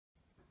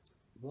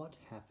What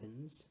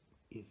happens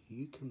if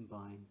you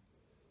combine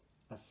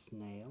a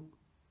snail,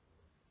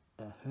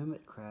 a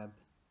hermit crab,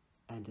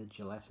 and a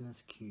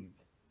gelatinous cube?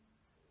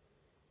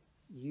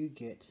 You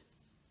get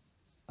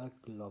a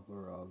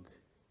Globberog.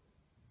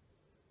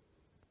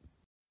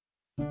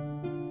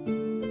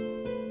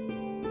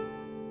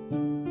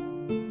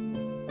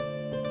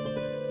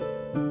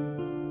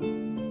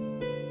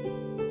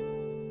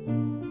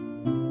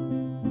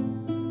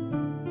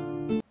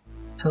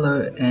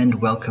 Hello and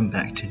welcome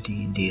back to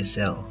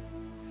D&DSL.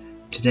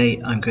 Today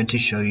I'm going to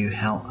show you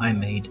how I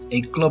made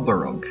a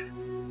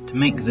Globberog. To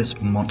make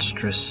this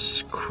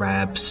monstrous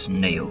crab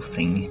snail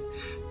thing,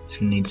 it's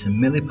going to need some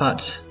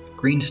milliput,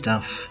 green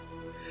stuff,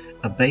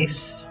 a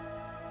base,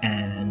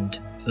 and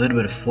a little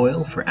bit of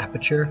foil for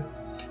aperture,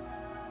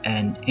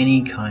 and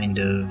any kind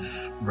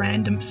of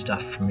random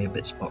stuff from your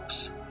bits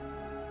box.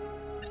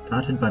 I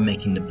started by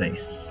making the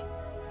base.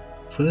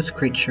 For this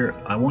creature,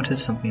 I wanted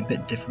something a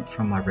bit different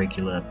from my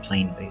regular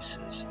plain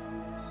bases.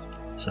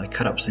 So I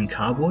cut up some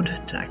cardboard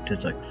to act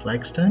as like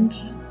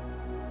flagstones,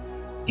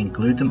 and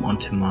glued them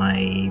onto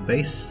my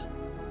base,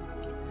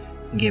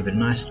 and gave it a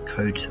nice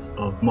coat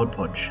of Mod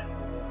Podge.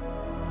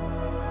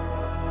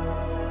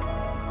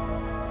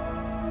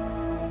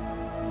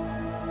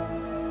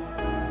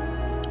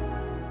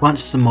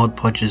 Once the Mod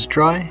Podge is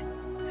dry,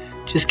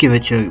 just give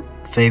it your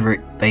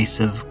favourite base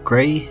of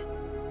grey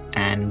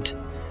and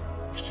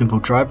simple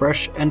dry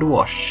brush and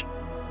wash.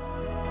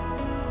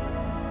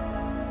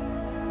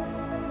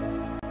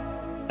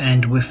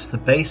 And with the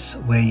base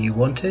where you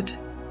want it,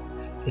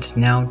 it's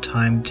now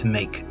time to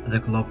make the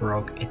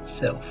Globberog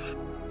itself.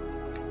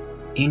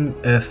 In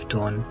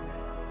Earthdawn,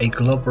 a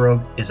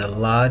Globberog is a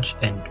large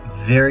and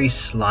very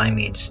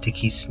slimy and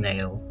sticky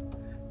snail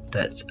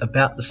that's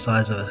about the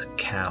size of a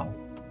cow.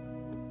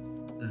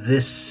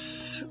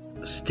 This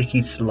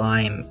sticky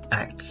slime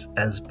acts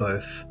as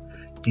both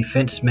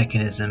defense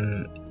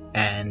mechanism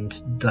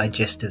and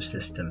digestive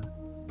system.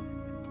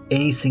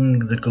 Anything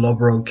the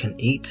Globberog can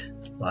eat,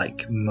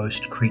 like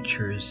most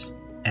creatures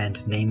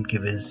and name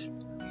givers,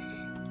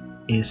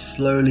 is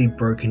slowly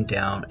broken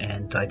down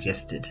and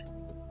digested.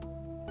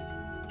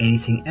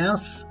 Anything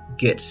else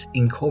gets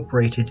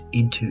incorporated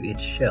into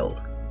its shell.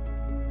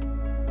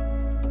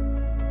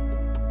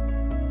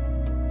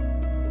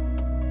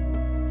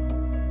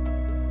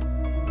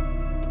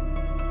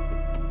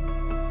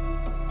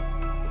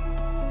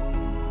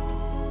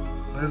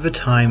 Over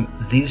time,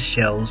 these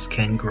shells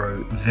can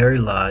grow very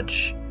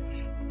large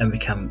and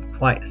become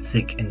quite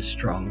thick and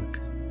strong,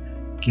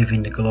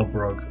 giving the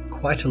Globberog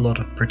quite a lot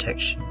of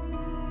protection.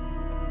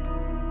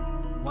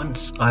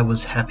 Once I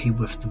was happy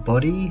with the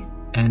body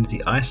and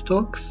the eye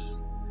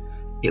stalks,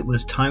 it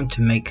was time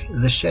to make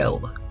the shell.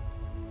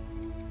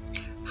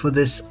 For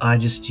this, I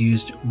just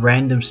used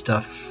random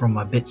stuff from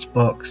my bits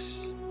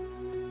box,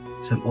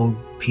 some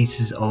old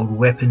pieces, old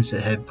weapons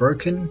that had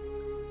broken.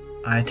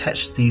 I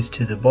attached these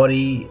to the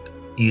body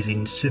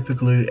using super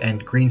glue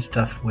and green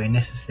stuff where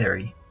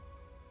necessary.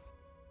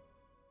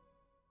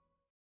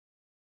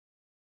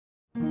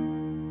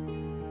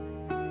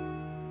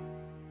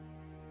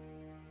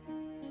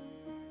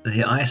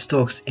 The eye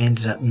stalks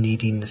ended up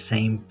needing the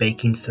same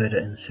baking soda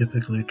and super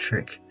glue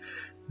trick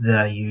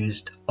that I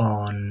used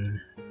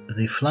on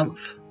the flump.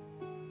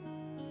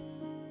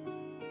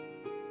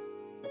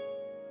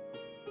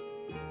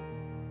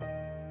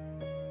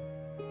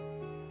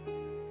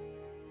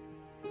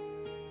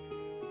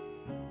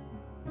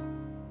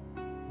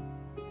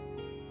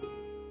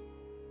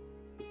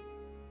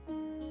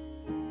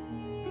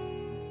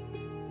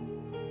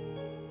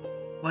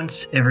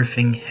 Once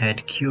everything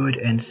had cured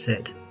and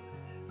set,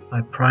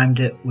 I primed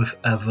it with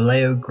a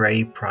Vallejo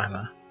Grey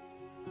primer.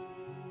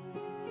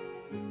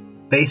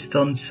 Based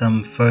on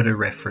some photo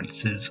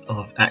references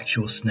of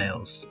actual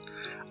snails,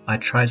 I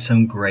tried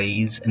some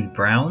greys and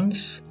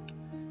browns,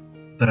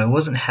 but I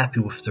wasn't happy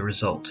with the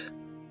result.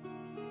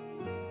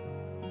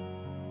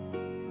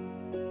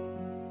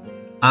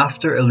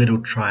 After a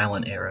little trial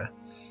and error,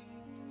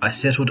 I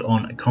settled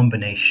on a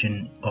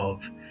combination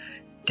of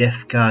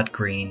Death Guard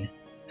green,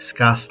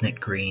 Scarsnet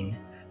green,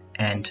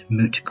 and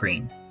Moot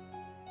green,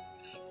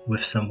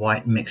 with some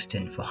white mixed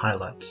in for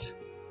highlights.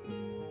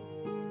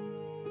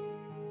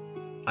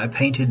 I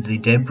painted the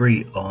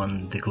debris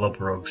on the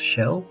Globberog's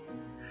shell,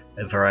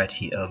 a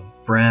variety of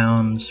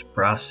browns,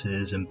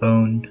 brasses, and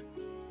bone.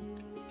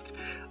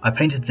 I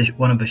painted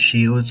one of the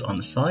shields on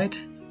the side,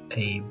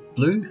 a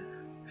blue,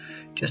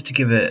 just to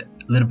give it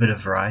a little bit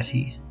of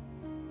variety.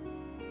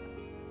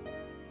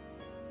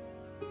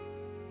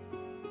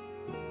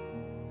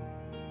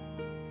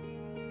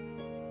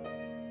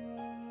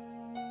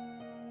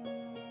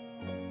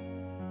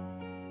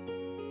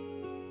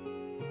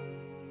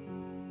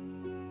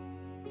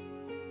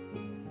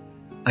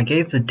 I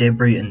gave the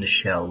debris in the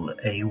shell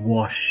a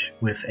wash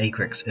with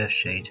Agrex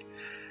Earthshade,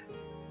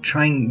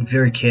 trying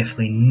very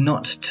carefully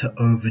not to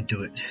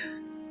overdo it,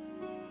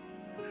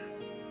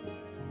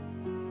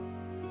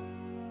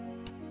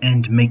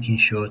 and making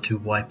sure to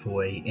wipe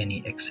away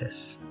any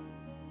excess.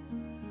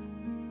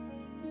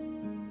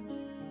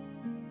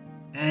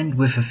 And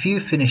with a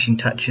few finishing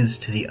touches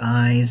to the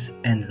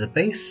eyes and the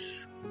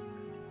base,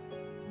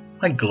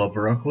 my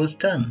Globberog was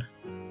done.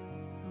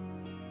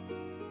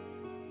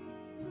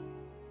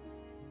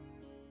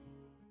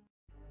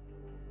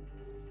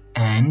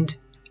 And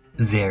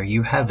there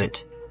you have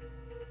it,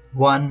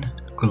 one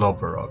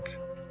Globberog,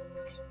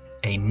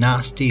 a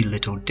nasty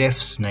little deaf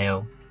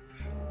snail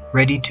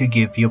ready to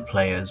give your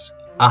players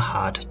a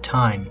hard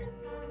time.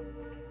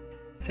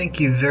 Thank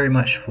you very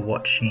much for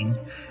watching,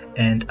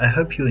 and I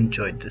hope you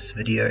enjoyed this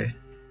video.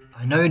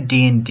 I know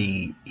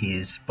D&D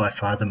is by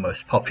far the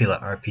most popular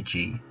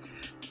RPG,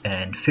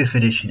 and 5th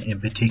edition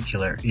in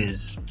particular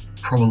is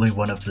probably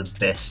one of the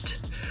best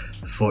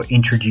for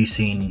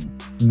introducing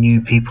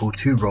new people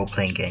to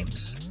role-playing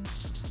games.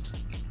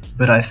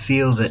 But I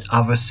feel that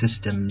other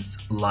systems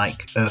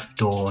like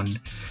Earthdawn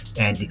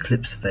and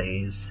Eclipse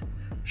Phase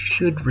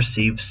should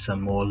receive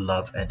some more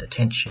love and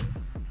attention.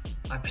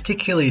 I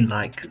particularly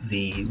like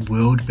the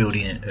world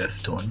building in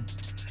Earthdawn,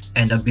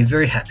 and I'd be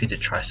very happy to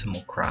try some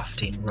more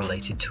crafting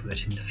related to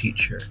it in the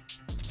future.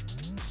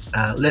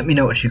 Let me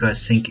know what you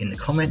guys think in the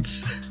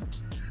comments.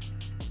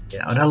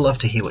 Yeah, I'd love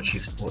to hear what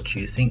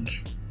you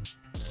think.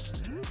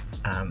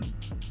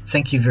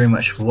 Thank you very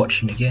much for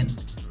watching again.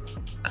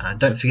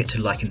 Don't forget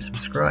to like and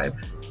subscribe,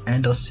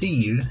 and I'll see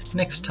you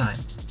next time.